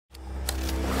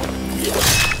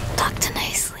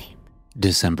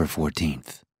December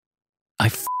 14th. I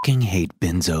fucking hate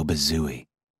Benzo Bazooey.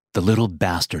 The little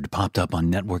bastard popped up on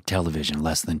network television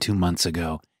less than 2 months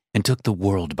ago and took the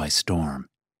world by storm.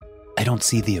 I don't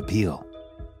see the appeal.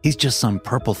 He's just some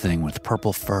purple thing with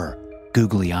purple fur,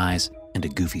 googly eyes, and a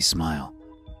goofy smile.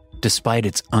 Despite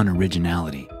its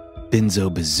unoriginality,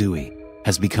 Benzo Bazooey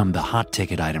has become the hot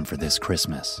ticket item for this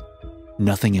Christmas.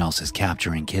 Nothing else is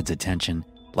capturing kids' attention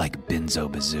like Benzo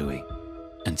Bazooey.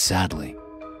 And sadly,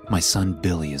 my son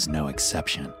Billy is no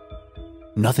exception.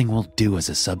 Nothing will do as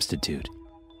a substitute.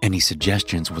 Any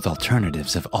suggestions with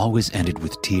alternatives have always ended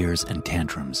with tears and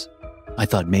tantrums. I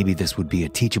thought maybe this would be a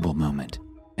teachable moment,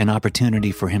 an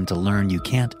opportunity for him to learn you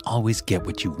can't always get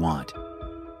what you want.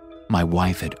 My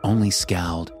wife had only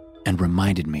scowled and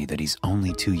reminded me that he's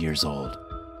only 2 years old.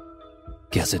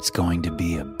 Guess it's going to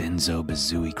be a Benzo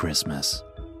Bazooey Christmas.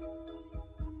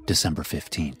 December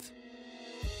 15th.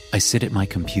 I sit at my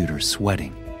computer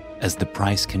sweating as the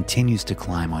price continues to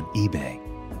climb on eBay.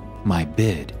 My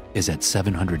bid is at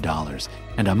 $700,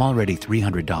 and I'm already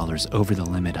 $300 over the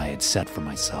limit I had set for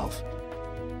myself.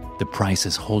 The price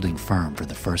is holding firm for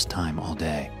the first time all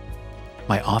day.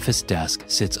 My office desk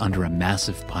sits under a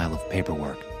massive pile of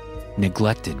paperwork,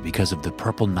 neglected because of the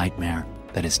purple nightmare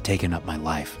that has taken up my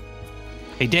life.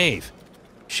 "Hey, Dave."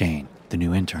 Shane, the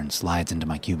new intern, slides into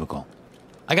my cubicle.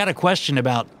 "I got a question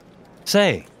about...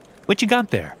 Say, what you got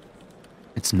there?"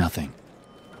 It's nothing.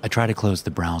 I try to close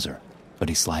the browser, but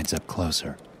he slides up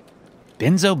closer.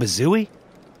 "Benzo Bazooey?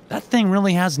 That thing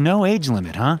really has no age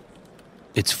limit, huh?"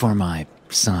 "It's for my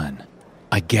son."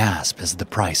 I gasp as the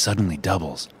price suddenly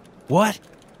doubles. "What?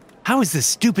 How is this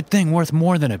stupid thing worth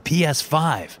more than a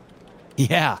PS5?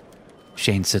 "Yeah."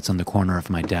 Shane sits on the corner of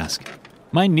my desk.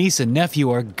 "My niece and nephew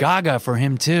are gaga for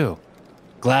him too.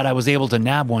 Glad I was able to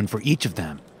nab one for each of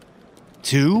them."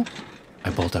 "2? I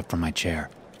bolt up from my chair.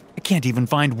 "I can't even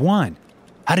find one.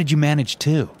 How did you manage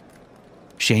 2?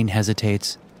 Shane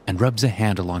hesitates and rubs a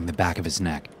hand along the back of his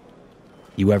neck.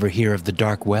 "You ever hear of the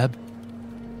dark web?"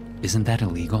 "Isn't that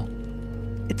illegal?"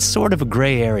 "It's sort of a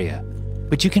gray area,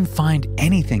 but you can find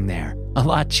anything there, a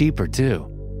lot cheaper too."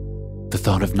 The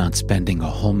thought of not spending a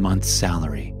whole month's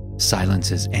salary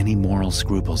silences any moral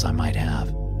scruples I might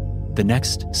have. The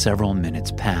next several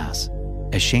minutes pass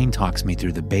as Shane talks me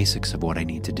through the basics of what I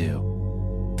need to do.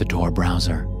 The Tor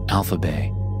browser, Alphabay,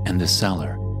 and the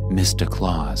seller, Mr.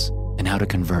 Claus, and how to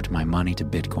convert my money to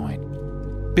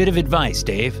Bitcoin. "Bit of advice,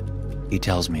 Dave," he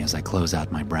tells me as I close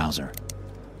out my browser.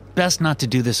 "Best not to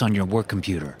do this on your work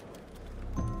computer."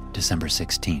 December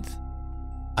 16th.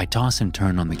 I toss and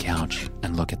turn on the couch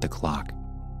and look at the clock.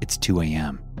 It's 2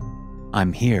 a.m.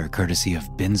 I'm here courtesy of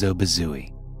Benzo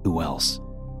Bazooey. Who else?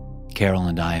 Carol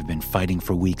and I have been fighting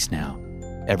for weeks now,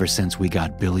 ever since we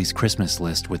got Billy's Christmas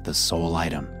list with the sole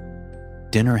item.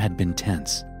 Dinner had been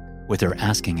tense, with her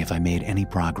asking if I made any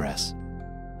progress.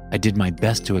 I did my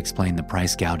best to explain the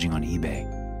price gouging on eBay.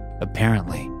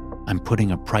 Apparently, I'm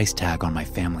putting a price tag on my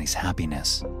family's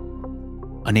happiness.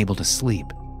 Unable to sleep,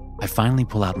 I finally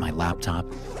pull out my laptop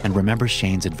and remember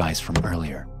Shane's advice from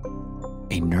earlier.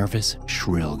 A nervous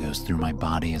shrill goes through my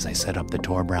body as I set up the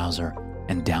Tor browser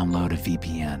and download a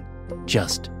VPN,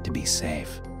 just to be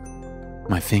safe.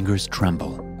 My fingers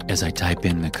tremble as I type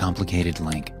in the complicated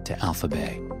link to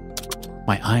Alphabay.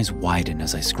 My eyes widen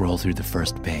as I scroll through the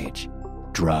first page.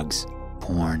 Drugs,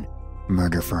 porn,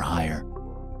 murder for hire.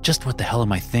 Just what the hell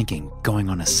am I thinking, going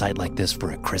on a site like this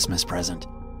for a Christmas present?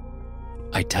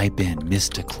 I type in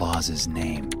Mr. Claus's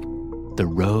name. The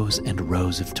rows and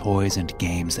rows of toys and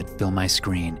games that fill my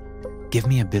screen give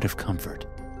me a bit of comfort.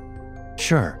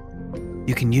 Sure,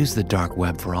 you can use the dark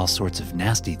web for all sorts of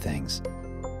nasty things,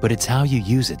 but it's how you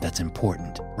use it that's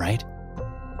important, right?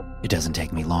 It doesn't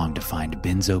take me long to find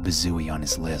Benzo Bazooey on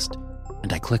his list,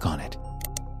 and I click on it.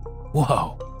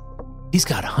 Whoa, he's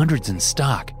got hundreds in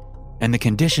stock, and the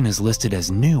condition is listed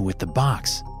as new with the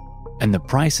box, and the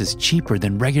price is cheaper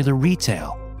than regular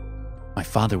retail. My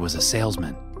father was a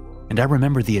salesman, and I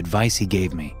remember the advice he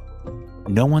gave me.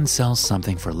 No one sells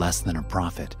something for less than a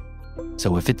profit,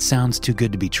 so if it sounds too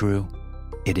good to be true,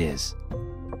 it is.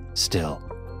 Still,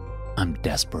 I'm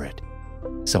desperate,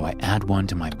 so I add one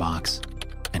to my box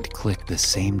and click the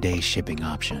same-day shipping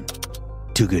option.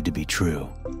 Too good to be true,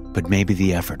 but maybe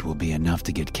the effort will be enough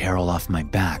to get Carol off my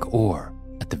back or,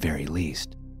 at the very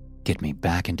least, get me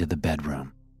back into the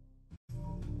bedroom.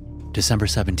 December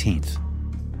 17th.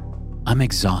 I'm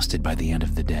exhausted by the end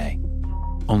of the day.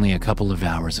 Only a couple of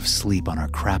hours of sleep on our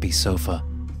crappy sofa,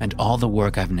 and all the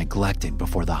work I've neglected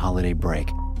before the holiday break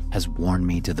has worn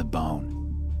me to the bone.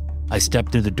 I step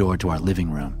through the door to our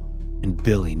living room, and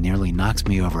Billy nearly knocks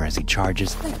me over as he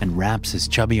charges and wraps his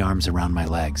chubby arms around my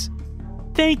legs.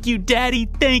 Thank you, Daddy.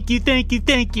 Thank you, thank you,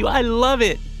 thank you. I love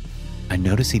it. I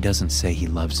notice he doesn't say he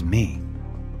loves me,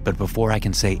 but before I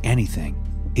can say anything,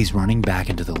 he's running back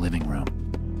into the living room.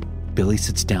 Billy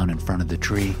sits down in front of the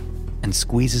tree and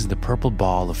squeezes the purple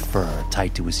ball of fur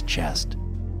tight to his chest.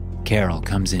 Carol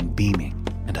comes in beaming,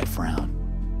 and I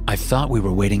frown. I thought we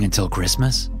were waiting until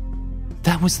Christmas.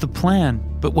 That was the plan,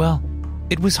 but well,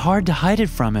 it was hard to hide it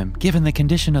from him given the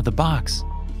condition of the box.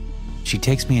 She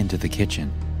takes me into the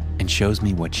kitchen and shows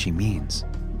me what she means.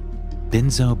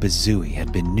 Binzo Bazooey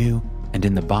had been new and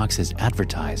in the box as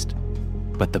advertised,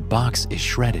 but the box is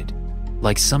shredded,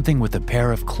 like something with a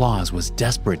pair of claws was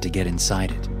desperate to get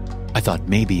inside it. I thought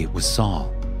maybe it was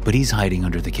Saul, but he's hiding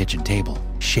under the kitchen table,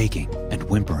 shaking and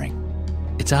whimpering.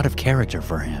 It's out of character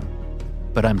for him,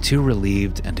 but I'm too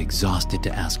relieved and exhausted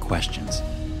to ask questions.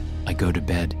 I go to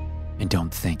bed and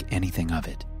don't think anything of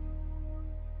it.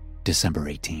 December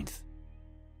 18th.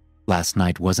 Last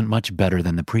night wasn't much better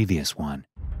than the previous one.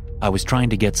 I was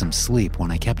trying to get some sleep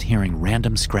when I kept hearing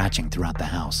random scratching throughout the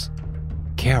house.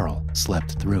 Carol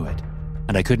slept through it,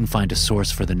 and I couldn't find a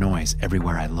source for the noise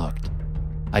everywhere I looked.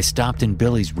 I stopped in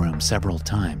Billy's room several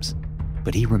times,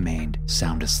 but he remained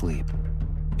sound asleep,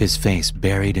 his face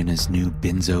buried in his new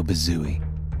Binzo Bazooey.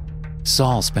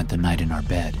 Saul spent the night in our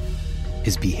bed.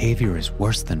 His behavior is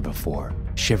worse than before,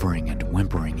 shivering and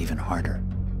whimpering even harder.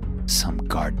 Some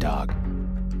guard dog.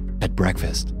 At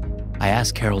breakfast, I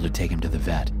asked Carol to take him to the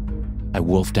vet. I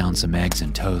wolf down some eggs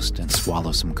and toast and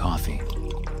swallow some coffee.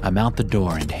 I'm out the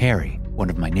door and Harry, one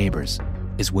of my neighbors,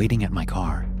 is waiting at my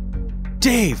car.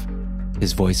 Dave!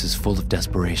 His voice is full of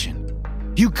desperation.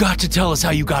 You got to tell us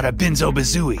how you got a Binzo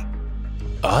Bazooey.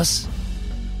 Us?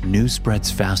 News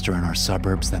spreads faster in our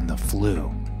suburbs than the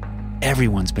flu.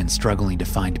 Everyone's been struggling to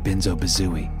find Binzo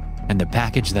Bazooey, and the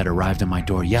package that arrived at my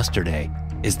door yesterday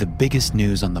is the biggest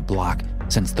news on the block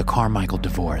since the Carmichael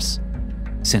divorce.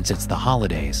 Since it's the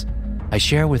holidays, I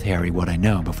share with Harry what I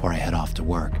know before I head off to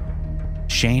work.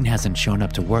 Shane hasn't shown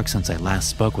up to work since I last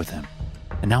spoke with him,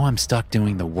 and now I'm stuck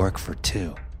doing the work for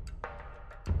two.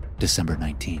 December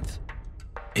 19th.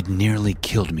 It nearly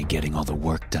killed me getting all the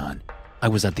work done. I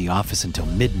was at the office until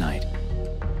midnight,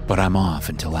 but I'm off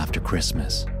until after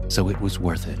Christmas, so it was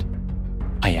worth it.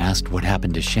 I asked what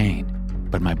happened to Shane,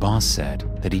 but my boss said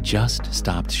that he just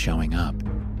stopped showing up.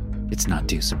 It's not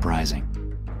too surprising.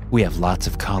 We have lots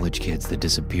of college kids that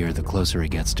disappear the closer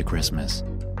it gets to Christmas.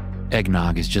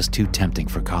 Eggnog is just too tempting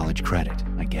for college credit,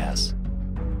 I guess.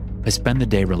 I spend the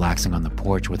day relaxing on the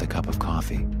porch with a cup of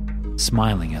coffee,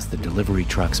 smiling as the delivery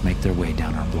trucks make their way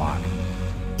down our block.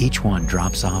 Each one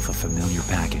drops off a familiar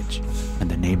package, and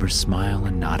the neighbors smile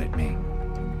and nod at me.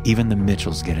 Even the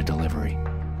Mitchells get a delivery.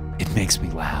 It makes me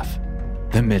laugh.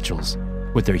 The Mitchells,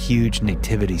 with their huge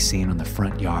nativity scene on the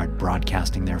front yard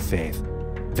broadcasting their faith,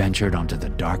 ventured onto the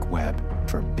dark web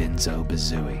for Binzo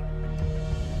Bazooey.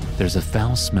 There's a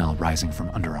foul smell rising from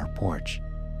under our porch.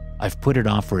 I've put it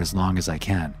off for as long as I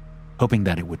can, hoping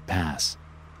that it would pass,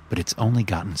 but it's only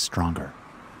gotten stronger.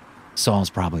 Saul's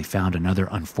probably found another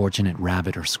unfortunate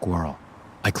rabbit or squirrel.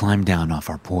 I climb down off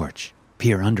our porch,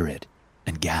 peer under it,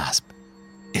 and gasp.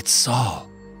 It's Saul.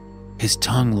 His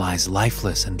tongue lies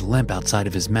lifeless and limp outside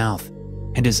of his mouth,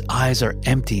 and his eyes are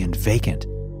empty and vacant.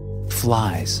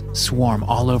 Flies swarm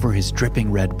all over his dripping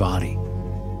red body.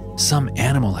 Some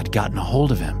animal had gotten a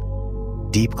hold of him.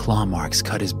 Deep claw marks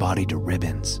cut his body to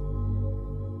ribbons.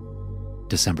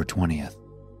 December 20th.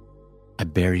 I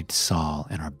buried Saul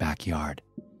in our backyard.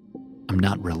 I'm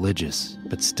not religious,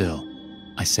 but still,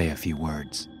 I say a few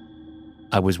words.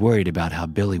 I was worried about how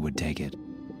Billy would take it.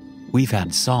 We've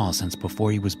had Saul since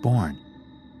before he was born.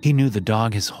 He knew the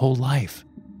dog his whole life.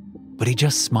 But he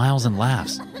just smiles and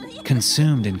laughs,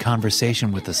 consumed in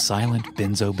conversation with the silent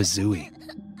Binzo Bazooey.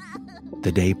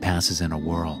 The day passes in a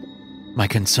whirl. My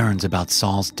concerns about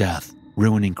Saul's death,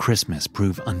 ruining Christmas,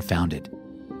 prove unfounded.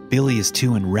 Billy is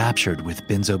too enraptured with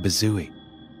Binzo Bazooey.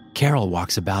 Carol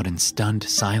walks about in stunned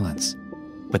silence,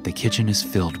 but the kitchen is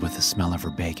filled with the smell of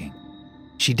her baking.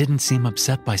 She didn't seem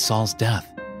upset by Saul's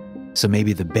death, so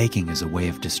maybe the baking is a way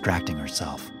of distracting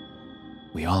herself.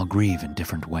 We all grieve in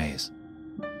different ways.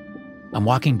 I'm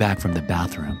walking back from the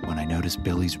bathroom when I notice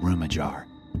Billy's room ajar.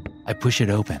 I push it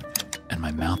open, and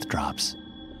my mouth drops.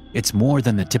 It's more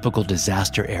than the typical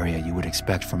disaster area you would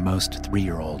expect from most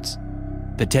 3-year-olds.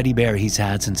 The teddy bear he's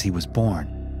had since he was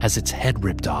born has its head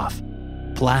ripped off.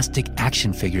 Plastic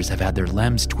action figures have had their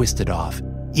limbs twisted off.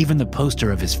 Even the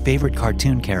poster of his favorite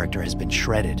cartoon character has been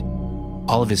shredded.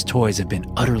 All of his toys have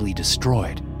been utterly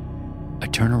destroyed. I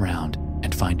turn around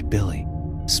and find Billy,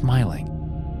 smiling,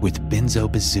 with Binzo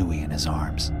Bazooey in his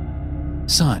arms.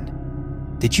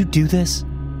 Son, did you do this?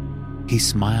 He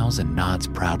smiles and nods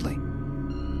proudly.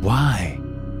 Why?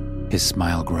 His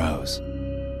smile grows.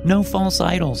 No false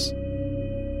idols.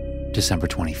 December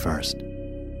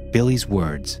 21st. Billy's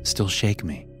words still shake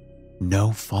me.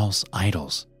 No false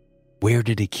idols. Where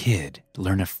did a kid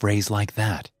learn a phrase like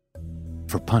that?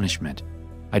 For punishment,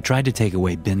 I tried to take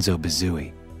away Benzo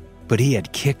Bazooey, but he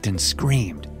had kicked and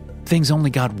screamed. Things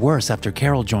only got worse after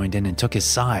Carol joined in and took his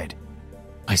side.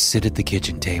 I sit at the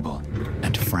kitchen table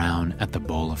and frown at the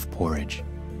bowl of porridge.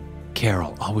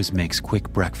 Carol always makes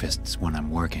quick breakfasts when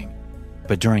I'm working,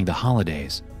 but during the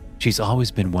holidays, she's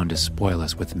always been one to spoil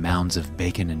us with mounds of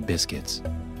bacon and biscuits.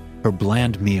 Her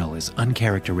bland meal is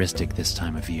uncharacteristic this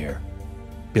time of year.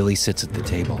 Billy sits at the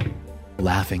table,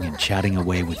 laughing and chatting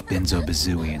away with Benzo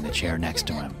Bazooey in the chair next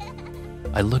to him.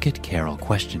 I look at Carol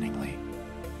questioningly.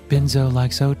 Benzo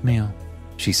likes oatmeal,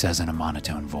 she says in a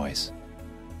monotone voice.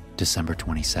 December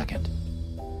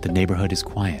 22nd. The neighborhood is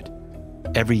quiet.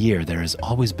 Every year there has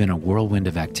always been a whirlwind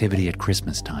of activity at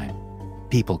Christmas time.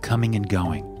 People coming and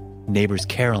going, neighbors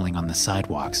caroling on the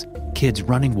sidewalks, kids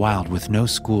running wild with no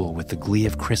school with the glee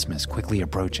of Christmas quickly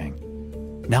approaching.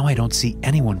 Now I don't see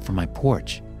anyone from my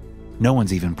porch. No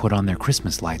one's even put on their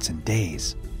Christmas lights in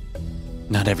days.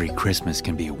 Not every Christmas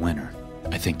can be a winner,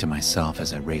 I think to myself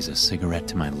as I raise a cigarette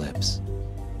to my lips.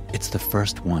 It's the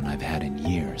first one I've had in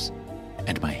years,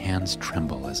 and my hands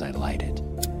tremble as I light it.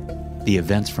 The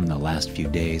events from the last few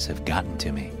days have gotten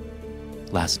to me.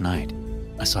 Last night,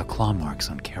 I saw claw marks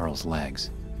on Carol's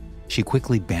legs. She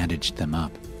quickly bandaged them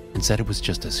up and said it was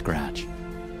just a scratch.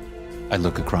 I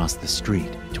look across the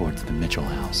street towards the Mitchell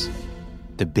house.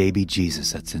 The baby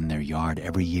Jesus that's in their yard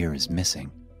every year is missing.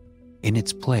 In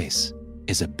its place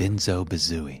is a Benzo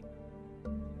Bazooey.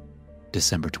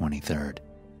 December 23rd.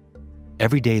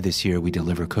 Every day this year we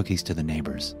deliver cookies to the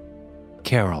neighbors.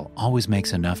 Carol always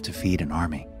makes enough to feed an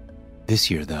army. This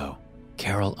year, though,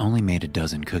 Carol only made a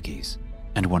dozen cookies,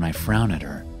 and when I frown at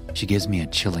her, she gives me a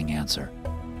chilling answer.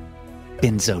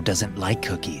 Benzo doesn't like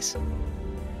cookies.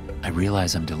 I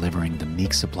realize I'm delivering the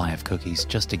meek supply of cookies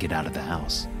just to get out of the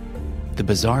house. The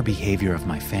bizarre behavior of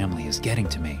my family is getting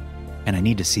to me, and I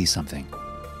need to see something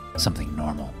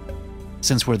normal.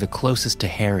 Since we're the closest to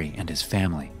Harry and his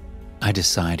family, I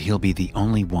decide he'll be the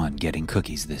only one getting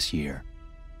cookies this year.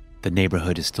 The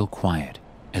neighborhood is still quiet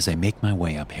as I make my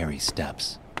way up Harry's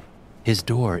steps. His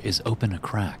door is open a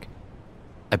crack.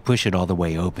 I push it all the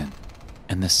way open,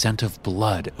 and the scent of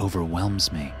blood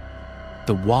overwhelms me.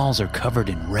 The walls are covered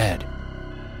in red.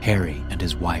 Harry and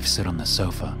his wife sit on the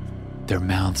sofa, their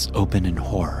mouths open in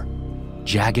horror.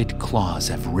 Jagged claws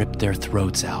have ripped their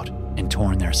throats out and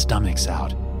torn their stomachs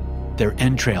out. Their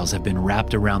entrails have been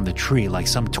wrapped around the tree like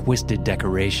some twisted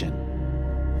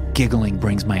decoration. Giggling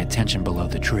brings my attention below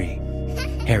the tree.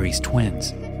 Harry's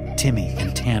twins, Timmy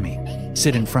and Tammy,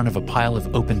 sit in front of a pile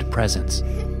of opened presents.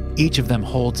 Each of them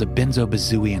holds a Benzo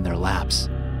Bazooey in their laps,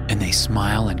 and they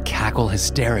smile and cackle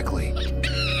hysterically.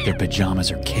 Their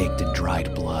pajamas are caked in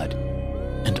dried blood.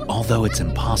 And although it's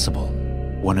impossible,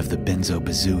 one of the Benzo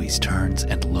Bazooeys turns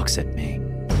and looks at me.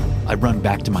 I run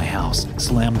back to my house,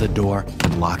 slam the door,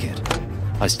 and lock it.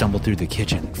 I stumble through the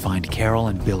kitchen and find Carol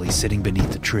and Billy sitting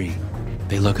beneath the tree.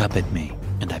 They look up at me,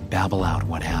 and I babble out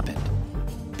what happened.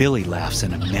 Billy laughs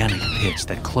in a manic pitch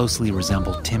that closely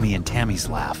resembled Timmy and Tammy's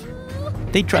laugh.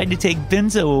 They tried to take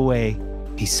Benzo away,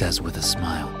 he says with a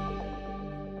smile.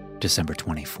 December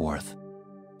 24th.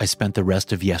 I spent the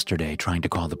rest of yesterday trying to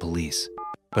call the police,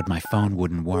 but my phone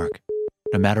wouldn't work.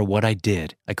 No matter what I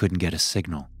did, I couldn't get a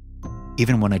signal.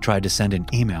 Even when I tried to send an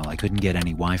email, I couldn't get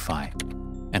any Wi-Fi,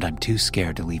 and I'm too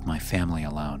scared to leave my family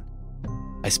alone.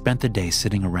 I spent the day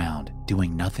sitting around,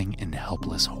 doing nothing in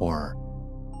helpless horror.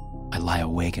 I lie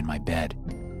awake in my bed.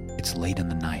 It's late in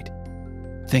the night.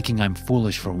 Thinking I'm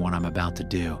foolish for what I'm about to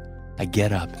do, I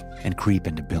get up and creep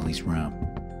into Billy's room.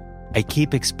 I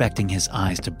keep expecting his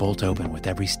eyes to bolt open with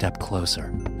every step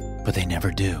closer, but they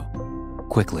never do.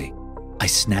 Quickly, I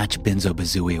snatch Benzo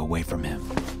Bazooey away from him.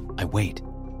 I wait,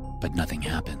 but nothing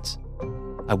happens.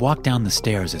 I walk down the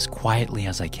stairs as quietly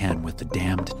as I can with the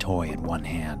damned toy in one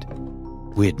hand.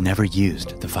 We had never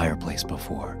used the fireplace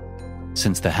before.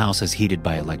 Since the house is heated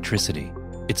by electricity,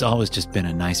 it's always just been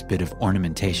a nice bit of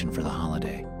ornamentation for the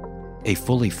holiday. A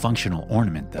fully functional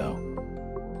ornament, though.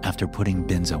 After putting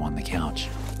Benzo on the couch,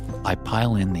 I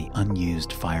pile in the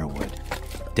unused firewood,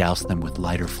 douse them with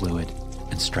lighter fluid,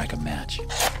 and strike a match.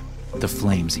 The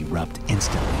flames erupt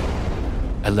instantly.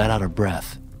 I let out a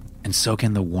breath and soak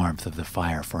in the warmth of the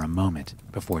fire for a moment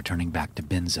before turning back to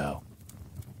Benzo.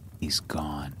 He's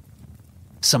gone.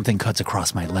 Something cuts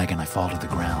across my leg and I fall to the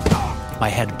ground. My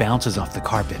head bounces off the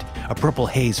carpet. A purple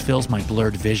haze fills my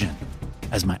blurred vision.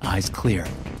 As my eyes clear,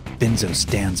 Benzo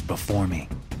stands before me.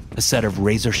 A set of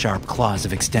razor-sharp claws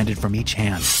have extended from each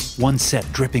hand, one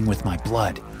set dripping with my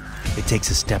blood. It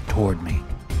takes a step toward me.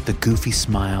 The goofy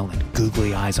smile and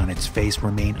googly eyes on its face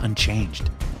remain unchanged.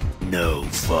 "No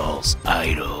false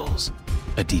idols,"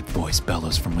 a deep voice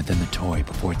bellows from within the toy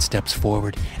before it steps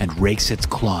forward and rakes its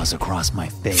claws across my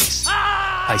face.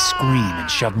 I scream and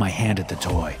shove my hand at the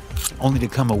toy, only to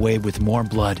come away with more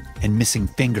blood and missing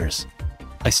fingers.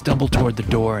 I stumble toward the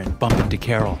door and bump into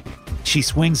Carol. She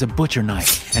swings a butcher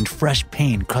knife and fresh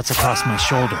pain cuts across my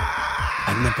shoulder.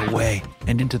 I limp away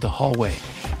and into the hallway.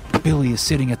 Billy is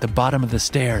sitting at the bottom of the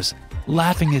stairs,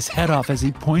 laughing his head off as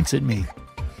he points at me.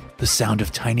 The sound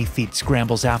of tiny feet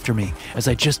scrambles after me as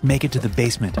I just make it to the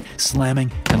basement,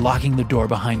 slamming and locking the door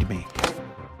behind me.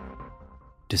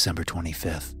 December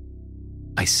 25th.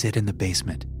 I sit in the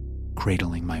basement,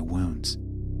 cradling my wounds.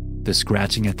 The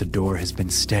scratching at the door has been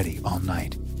steady all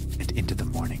night and into the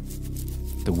morning.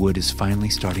 The wood is finally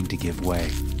starting to give way.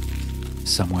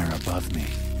 Somewhere above me,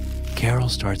 Carol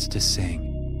starts to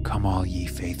sing, "Come all ye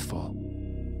faithful,"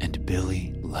 and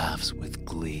Billy laughs with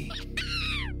glee.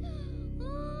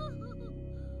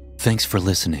 Thanks for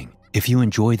listening. If you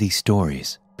enjoy these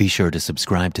stories, be sure to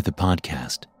subscribe to the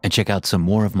podcast and check out some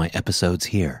more of my episodes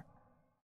here.